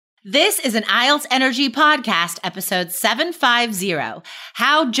This is an IELTS Energy Podcast, episode 750,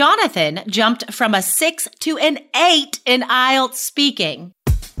 How Jonathan Jumped from a 6 to an 8 in IELTS Speaking.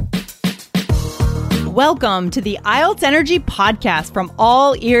 Welcome to the IELTS Energy Podcast from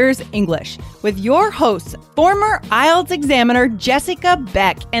All Ears English with your hosts, former IELTS examiner Jessica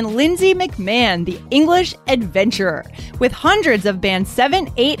Beck and Lindsay McMahon, the English adventurer. With hundreds of Band 7,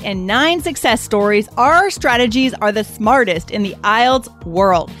 8, and 9 success stories, our strategies are the smartest in the IELTS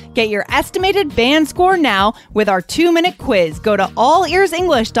world. Get your estimated band score now with our 2-minute quiz. Go to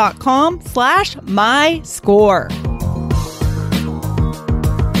allearsenglish.com/myscore.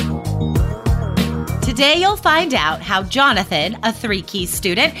 Today, you'll find out how Jonathan, a 3-key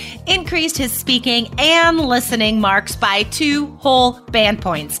student, increased his speaking and listening marks by 2 whole band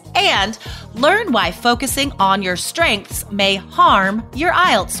points, and learn why focusing on your strengths may harm your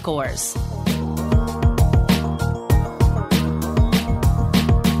IELTS scores.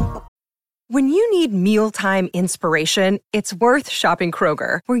 When you need mealtime inspiration, it's worth shopping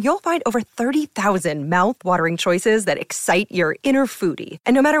Kroger, where you'll find over 30,000 mouth-watering choices that excite your inner foodie.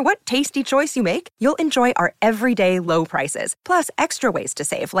 And no matter what tasty choice you make, you'll enjoy our everyday low prices, plus extra ways to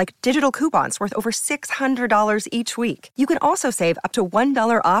save, like digital coupons worth over $600 each week. You can also save up to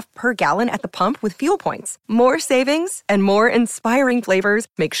 $1 off per gallon at the pump with fuel points. More savings and more inspiring flavors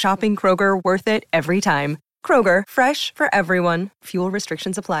make shopping Kroger worth it every time. Kroger, fresh for everyone. Fuel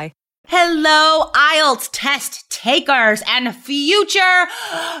restrictions apply. Hello, IELTS test takers and future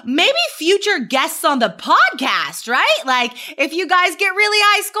guests on the podcast, right? Like, if you guys get really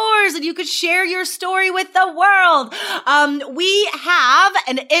high scores and you could share your story with the world. We have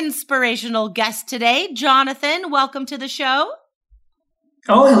an inspirational guest today. Jonathan, welcome to the show.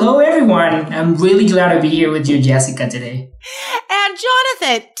 Oh, hello, everyone. I'm really glad to be here with you, Jessica, today. And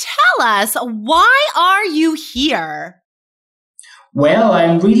Jonathan, tell us, why are you here? Well,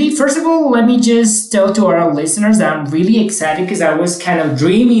 first of all, let me just tell to our listeners that I'm really excited because I was kind of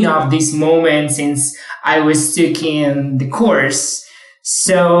dreaming of this moment since I was taking the course.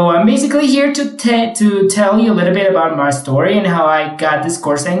 So I'm basically here to tell you a little bit about my story and how I got this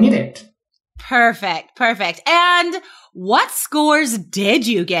course I needed. Perfect. And what scores did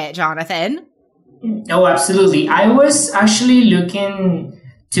you get, Jonathan? Oh, absolutely. I was actually looking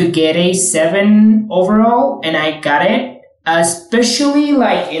to get a 7 overall, and I got it. Especially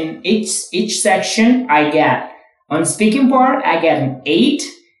like in each section, I get on speaking part, I get an 8,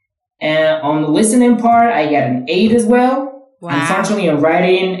 and on the listening part, I get an 8 as well. Wow. Unfortunately, on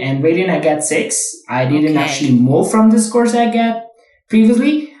writing and reading, I got 6. I didn't actually move from the scores I got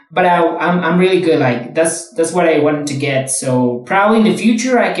previously, but I'm really good. Like that's what I wanted to get. So probably in the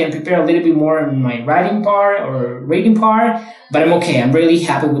future, I can prepare a little bit more on my writing part or reading part. But I'm okay. I'm really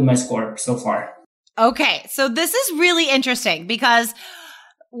happy with my score so far. Okay, so this is really interesting because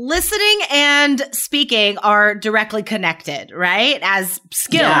listening and speaking are directly connected, right? As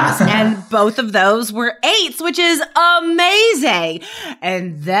skills. Yeah. And both of those were 8s, which is amazing.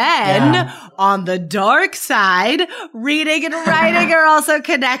 And then on the dark side, reading and writing are also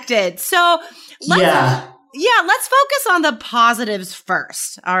connected. So let's focus on the positives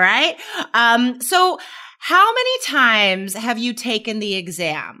first. All right. So how many times have you taken the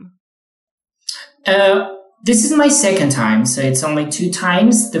exam? This is my second time, so it's only 2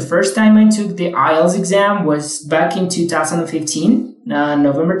 times. The first time I took the IELTS exam was back in 2015,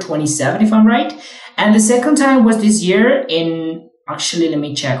 November 27, if I'm right. And the second time was this year let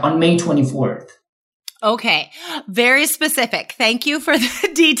me check, on May 24th. Okay. Very specific. Thank you for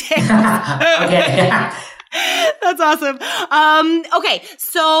the details. Okay. That's awesome. Okay.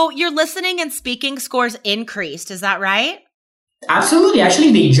 So your listening and speaking scores increased. Is that right? Absolutely.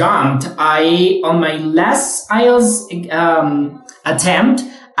 Actually, they jumped. On my last IELTS attempt,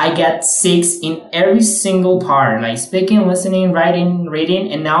 I got 6 in every single part, like speaking, listening, writing,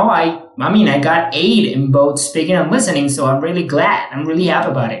 reading. And now I got 8 in both speaking and listening. So I'm really glad. I'm really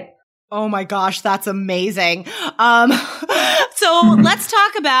happy about it. Oh my gosh, that's amazing. So let's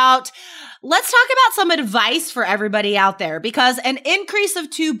talk about some advice for everybody out there, because an increase of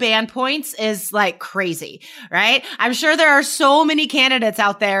 2 band points is like crazy, right? I'm sure there are so many candidates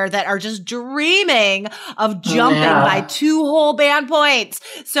out there that are just dreaming of jumping by 2 whole band points.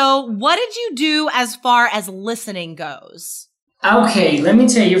 So what did you do as far as listening goes? Okay, let me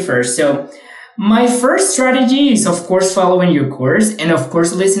tell you first. So my first strategy is, of course, following your course and, of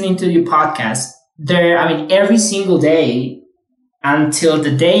course, listening to your podcast. Every single day, until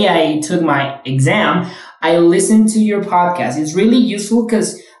the day I took my exam, I listened to your podcast. It's really useful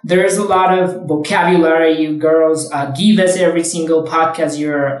because there's a lot of vocabulary you girls give us every single podcast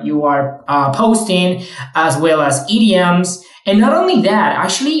you are posting, as well as idioms. And not only that,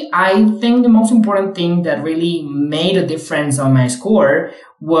 actually, I think the most important thing that really made a difference on my score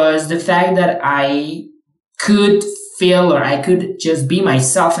was the fact that I could feel, or I could just be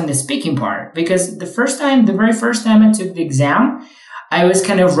myself in the speaking part. Because the very first time I took the exam, I was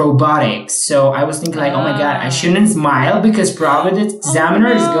kind of robotic. So I was thinking like, oh my God, I shouldn't smile because probably the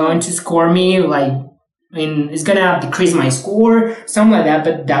examiner is going to score me like, it's going to decrease my score, something like that.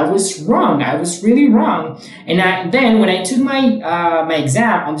 But that was wrong. I was really wrong. And then when I took my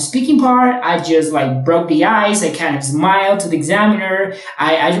exam on the speaking part, I just like broke the ice. I kind of smiled to the examiner.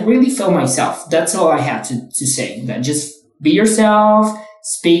 I really felt myself. That's all I have to say. That just be yourself,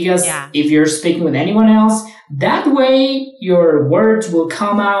 speak as if you're speaking with anyone else. That way your words will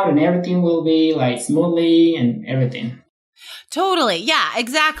come out and everything will be like smoothly and everything. Totally. Yeah,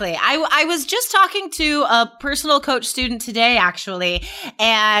 exactly. I was just talking to a personal coach student today, actually,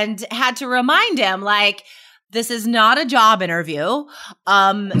 and had to remind him, like, this is not a job interview.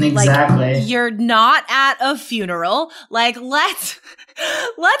 Exactly. Like, you're not at a funeral. Like, let's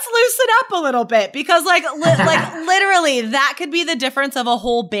loosen up a little bit, because like literally that could be the difference of a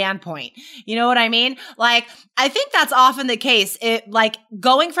whole band point. You know what I mean? Like, I think that's often the case. It like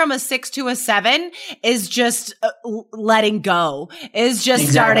going from a 6 to a 7 is just letting go, is just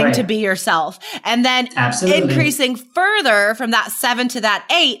starting to be yourself. And then increasing further from that 7 to that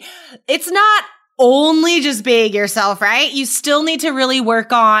 8, it's not only just being yourself, right? You still need to really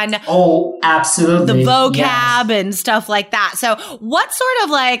work on the vocab and stuff like that. So what sort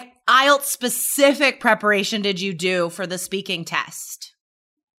of like IELTS specific preparation did you do for the speaking test?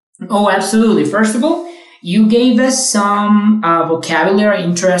 Oh, absolutely. First of all, you gave us some vocabulary,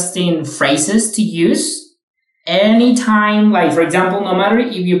 interesting phrases to use anytime. Like, for example, no matter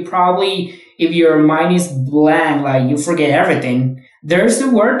if your mind is blank, like you forget everything, there's a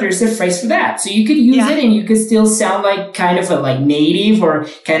phrase for that. So you could use it and you could still sound like kind of a like native, or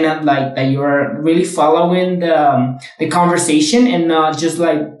kind of like that you're really following the conversation and not just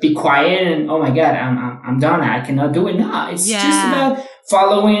like be quiet and, oh my God, I'm done. I cannot do it. No, it's just about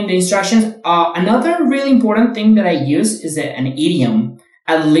following the instructions. Another really important thing that I use is an idiom.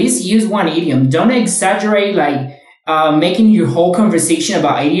 At least use one idiom. Don't exaggerate like making your whole conversation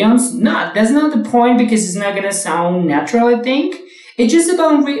about idioms. No, that's not the point, because it's not going to sound natural, I think. It's just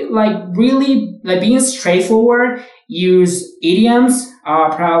about really being straightforward. Use idioms,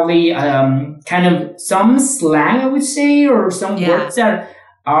 probably kind of some slang, I would say, or some words that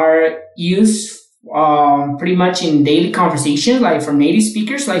are used pretty much in daily conversation, like from native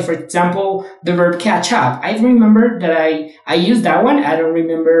speakers. Like, for example, the verb catch up. I remember that I used that one. I don't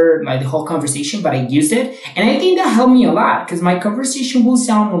remember like the whole conversation, but I used it. And I think that helped me a lot, because my conversation will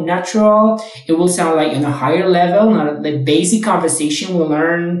sound more natural. It will sound like on a higher level, not the basic conversation we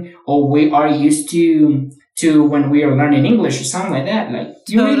learn or we are used to when we are learning English or something like that. Like,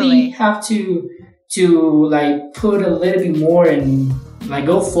 you really have to like put a little bit more and like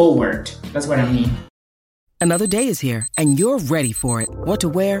go forward. That's what I mean. Another day is here and you're ready for it. What to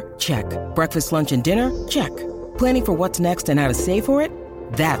wear? Check. Breakfast, lunch, and dinner? Check. Planning for what's next and how to save for it?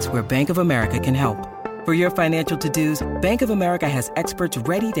 That's where Bank of America can help. For your financial to-dos, Bank of America has experts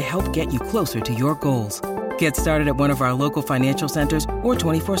ready to help get you closer to your goals. Get started at one of our local financial centers or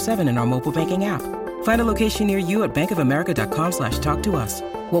 24/7 in our mobile banking app. Find a location near you at bankofamerica.com/talktous.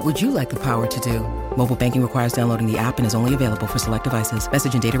 What would you like the power to do? Mobile banking requires downloading the app and is only available for select devices.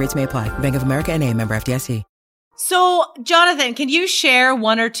 Message and data rates may apply. Bank of America NA, member FDIC. So, Jonathan, can you share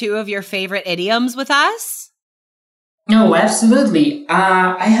one or two of your favorite idioms with us? No, absolutely.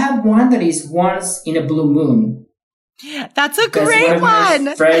 I have one that is once in a blue moon. That's a great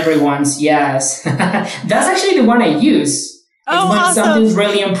one. For everyone's, yes. That's actually the one I use. It's when awesome. Something's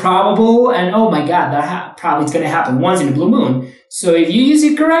really improbable and, oh my God, that probably is going to happen once in a blue moon. So if you use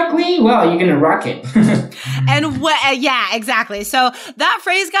it correctly, well, you're going to rock it. And yeah, exactly. So that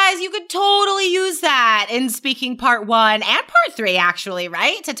phrase, guys, you could totally use that in speaking part 1 and part 3, actually,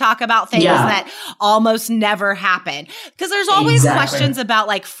 right? To talk about things that almost never happen. Because there's always questions about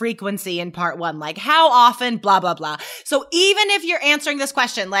like frequency in part 1, like how often, blah, blah, blah. So even if you're answering this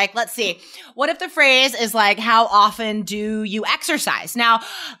question, like, let's see, what if the phrase is like, how often do you exercise? Now,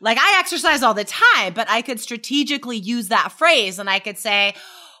 like, I exercise all the time, but I could strategically use that phrase and I could say,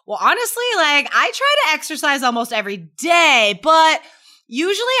 well, honestly, like, I try to exercise almost every day, but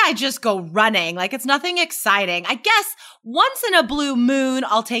Usually I just go running. Like it's nothing exciting. I guess once in a blue moon,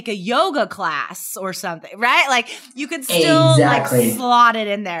 I'll take a yoga class or something, right? Like you could still like slot it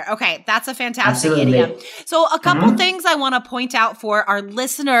in there. Okay. That's a fantastic idiom. So a couple things I want to point out for our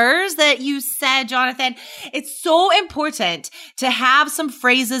listeners that you said, Jonathan, it's so important to have some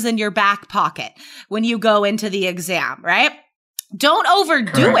phrases in your back pocket when you go into the exam, right? Don't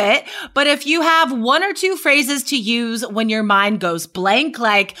overdo it, but if you have one or two phrases to use when your mind goes blank,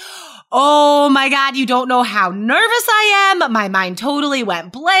 like, oh my God, you don't know how nervous I am. My mind totally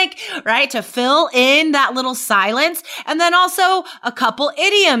went blank, right? To fill in that little silence. And then also a couple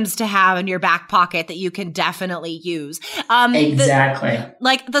idioms to have in your back pocket that you can definitely use. Exactly.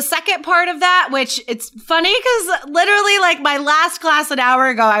 The second part of that, which it's funny because literally like my last class an hour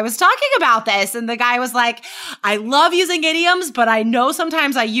ago, I was talking about this and the guy was like, I love using idioms, but I know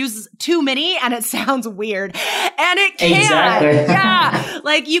sometimes I use too many and it sounds weird. And it can. Exactly. Yeah.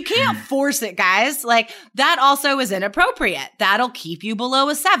 Like you can't force it, guys. Like that also is inappropriate. That'll keep you below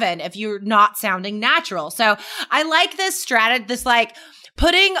a 7 if you're not sounding natural. So I like this strategy, this like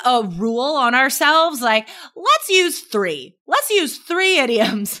putting a rule on ourselves. Like, let's use 3. Let's use 3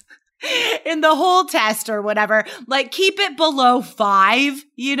 idioms in the whole test or whatever. Like keep it below 5,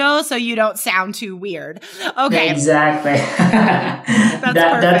 so you don't sound too weird. Okay. Exactly.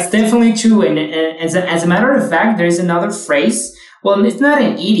 That's definitely true. And as a matter of fact, there's another phrase. Well, it's not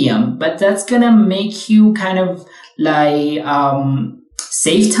an idiom, but that's going to make you kind of like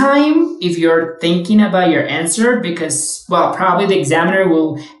save time if you're thinking about your answer because, well, probably the examiner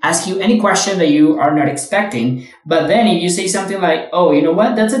will ask you any question that you are not expecting. But then if you say something like, oh, you know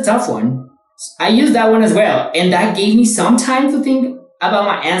what? That's a tough one. I used that one as well. And that gave me some time to think about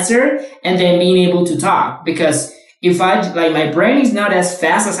my answer and then being able to talk because if my brain is not as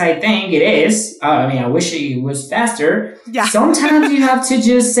fast as I think it is, I wish it was faster. Yeah. Sometimes you have to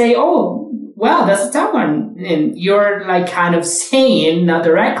just say, oh, well, that's a tough one. And you're like kind of saying, not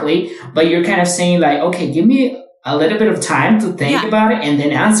directly, but you're kind of saying like, okay, give me a little bit of time to think about it and then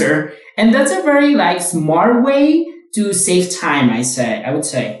answer. And that's a very like smart way to save time, I would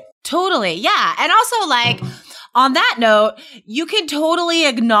say. Totally. Yeah. And also like, on that note, you can totally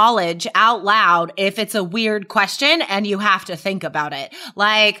acknowledge out loud if it's a weird question and you have to think about it.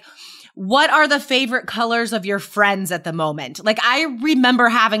 Like, what are the favorite colors of your friends at the moment? Like, I remember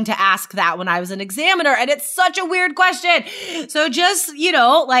having to ask that when I was an examiner, and it's such a weird question. So just,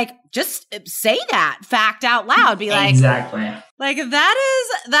 just say that fact out loud. Be like, exactly. Like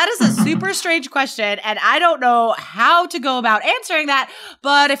that is a super strange question, and I don't know how to go about answering that.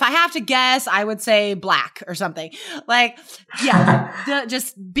 But if I have to guess, I would say black or something. Like, yeah,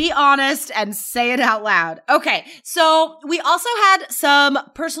 just be honest and say it out loud. Okay, so we also had some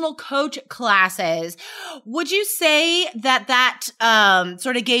personal coach classes. Would you say that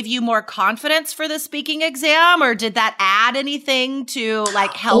sort of gave you more confidence for the speaking exam, or did that add anything to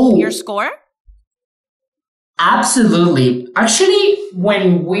like help your score? Absolutely. Actually,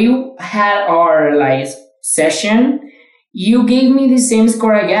 when we had our session, you gave me the same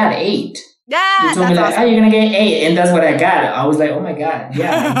score I got, 8. Yeah, you told me like, awesome. Oh, you're gonna get 8, and that's what I got. I was like, oh my God,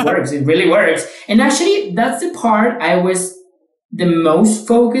 yeah, it works. It really works. And actually, that's the part I was the most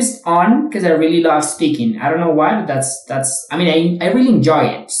focused on because I really love speaking. I don't know why, but I really enjoy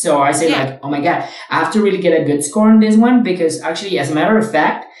it. So I said oh my God, I have to really get a good score on this one because actually, as a matter of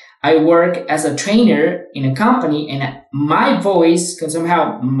fact, I work as a trainer in a company and my voice, because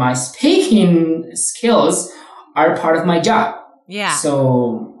somehow my speaking skills are part of my job. Yeah.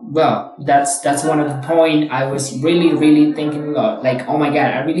 So, well, that's one of the point I was really, really thinking about. Like, oh my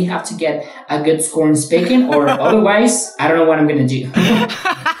God, I really have to get a good score in speaking or otherwise I don't know what I'm going to do.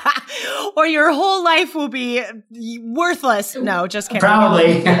 Or your whole life will be worthless. No, just kidding.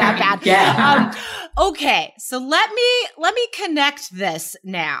 Probably. That bad. Yeah. Okay. So let me connect this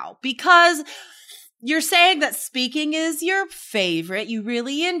now because you're saying that speaking is your favorite. You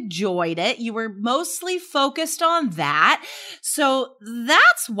really enjoyed it. You were mostly focused on that. So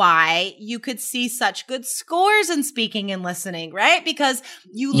that's why you could see such good scores in speaking and listening, right? Because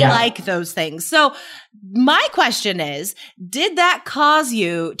you like those things. So my question is, did that cause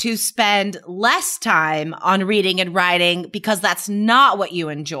you to spend less time on reading and writing because that's not what you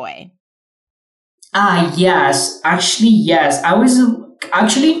enjoy? Yes. Actually, yes. I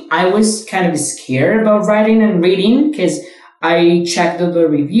was kind of scared about writing and reading because I checked the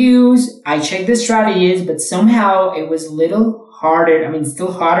reviews, I checked the strategies, but somehow it was a little harder.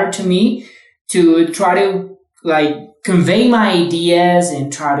 Still harder to me to try to convey my ideas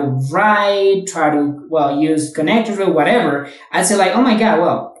and try to write, use connectors or whatever, I'd say like, oh my God,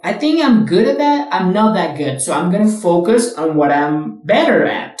 well, I think I'm good at that. I'm not that good. So I'm going to focus on what I'm better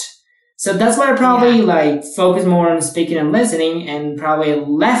at. So that's why I probably like focus more on speaking and listening and probably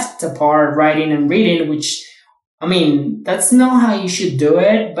left apart writing and reading, which, I mean, that's not how you should do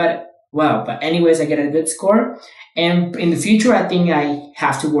it. But anyways, I get a good score. And in the future, I think I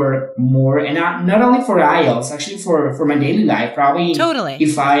have to work more, and not only for IELTS, actually for my daily life. Probably, totally.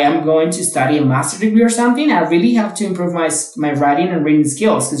 If I am going to study a master's degree or something, I really have to improve my writing and reading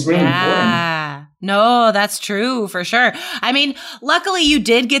skills. It's really important. No, that's true for sure. I mean, luckily you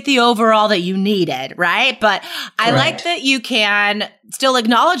did get the overall that you needed, right? But I like that you can still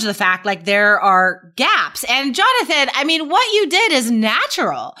acknowledge the fact like there are gaps. And Jonathan, I mean, what you did is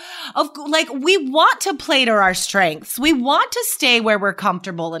natural. Like we want to play to our strengths. We want to stay where we're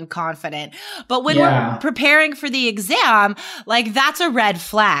comfortable and confident. But when we're preparing for the exam, like that's a red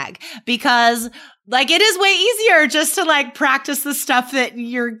flag because like it is way easier just to like practice the stuff that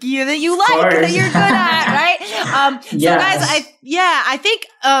you like, that you're good at, right? So guys, I think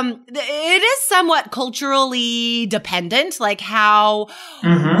it is somewhat culturally dependent, like how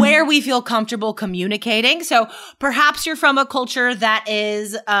where we feel comfortable communicating. So perhaps you're from a culture that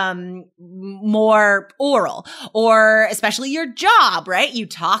is more oral, or especially your job, right? You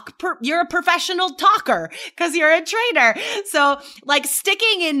talk, you're a professional talker because you're a trainer. So like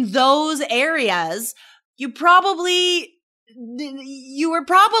sticking in those areas, you were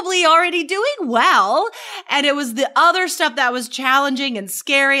probably already doing well. And it was the other stuff that was challenging and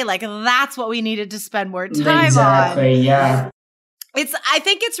scary. Like that's what we needed to spend more time on. Exactly. Yeah. I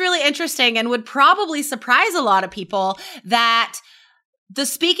think it's really interesting and would probably surprise a lot of people that the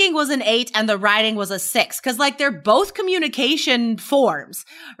speaking was an 8 and the writing was a 6. Cause like they're both communication forms,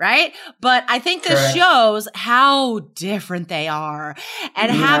 right? But I think this shows how different they are, and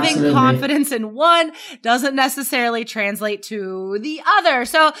having confidence in one doesn't necessarily translate to the other.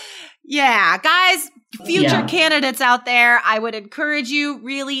 So yeah, guys, future candidates out there, I would encourage you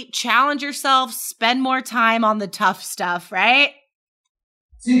really challenge yourself, spend more time on the tough stuff, right?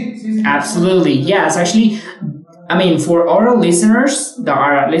 Absolutely. Yes, actually, I mean, for our listeners that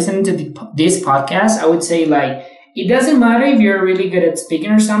are listening to this podcast, I would say like, it doesn't matter if you're really good at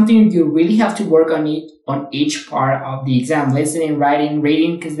speaking or something, you really have to work on each part of the exam, listening, writing,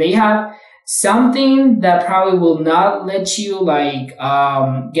 reading, because they have something that probably will not let you like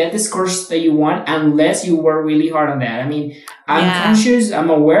get the scores that you want unless you work really hard on that. I mean, I'm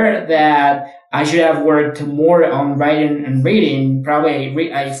aware that I should have worked more on writing and reading.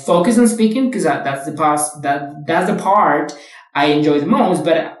 Probably I focus on speaking because that's the part I enjoy the most,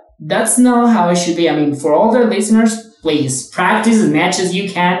 but that's not how it should be. I mean, for all the listeners, please practice as much as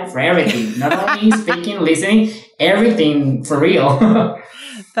you can for everything. Not only speaking, listening, everything for real.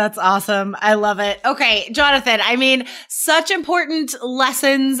 That's awesome. I love it. Okay, Jonathan, I mean, such important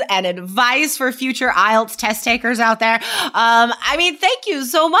lessons and advice for future IELTS test takers out there. I mean, thank you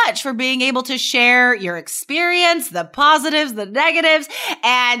so much for being able to share your experience, the positives, the negatives,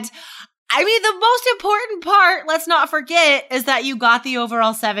 and I mean, the most important part, let's not forget, is that you got the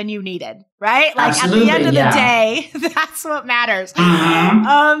overall 7 you needed, right? Like Absolutely, at the end of the day, that's what matters. All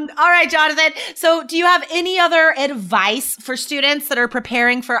right, Jonathan. So do you have any other advice for students that are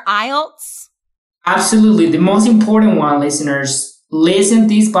preparing for IELTS? Absolutely. The most important one, listeners, listen to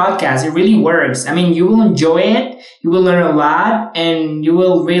these podcasts. It really works. I mean, you will enjoy it. You will learn a lot, and you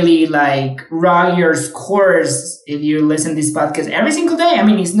will really like rock your scores if you listen to this podcast every single day. I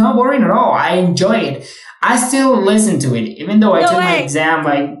mean, it's not boring at all. I enjoy it. I still listen to it. Even though I took my exam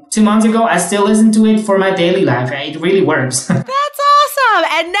like 2 months ago, I still listen to it for my daily life. It really works. That's awesome.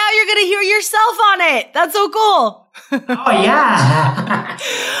 And now you're going to hear yourself on it. That's so cool. Oh, yeah.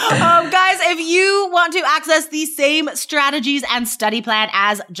 Guys, if you want to access the same strategies and study plan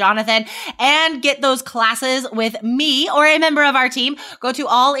as Jonathan and get those classes with me or a member of our team, go to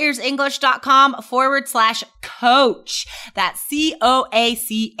allearsenglish.com/coach. That's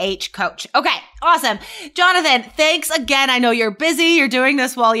COACH coach. Okay, awesome. Jonathan, thanks again. I know you're busy. You're doing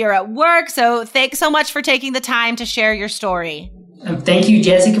this while you're at work. So thanks so much for taking the time to share your story. And thank you,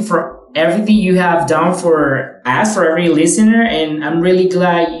 Jessica, for everything you have done for us, for every listener. And I'm really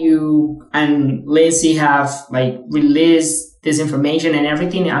glad you and Lindsay have like released this information and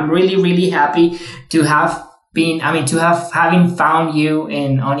everything. I'm really, really happy to have having found you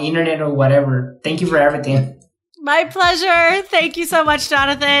on the internet or whatever. Thank you for everything. My pleasure. Thank you so much,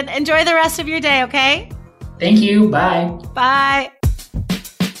 Jonathan. Enjoy the rest of your day, okay? Thank you. Bye. Bye.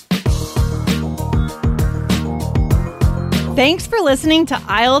 Thanks for listening to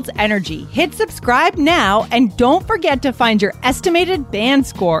IELTS Energy. Hit subscribe now and don't forget to find your estimated band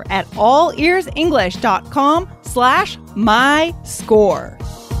score at allearsenglish.com/myscore.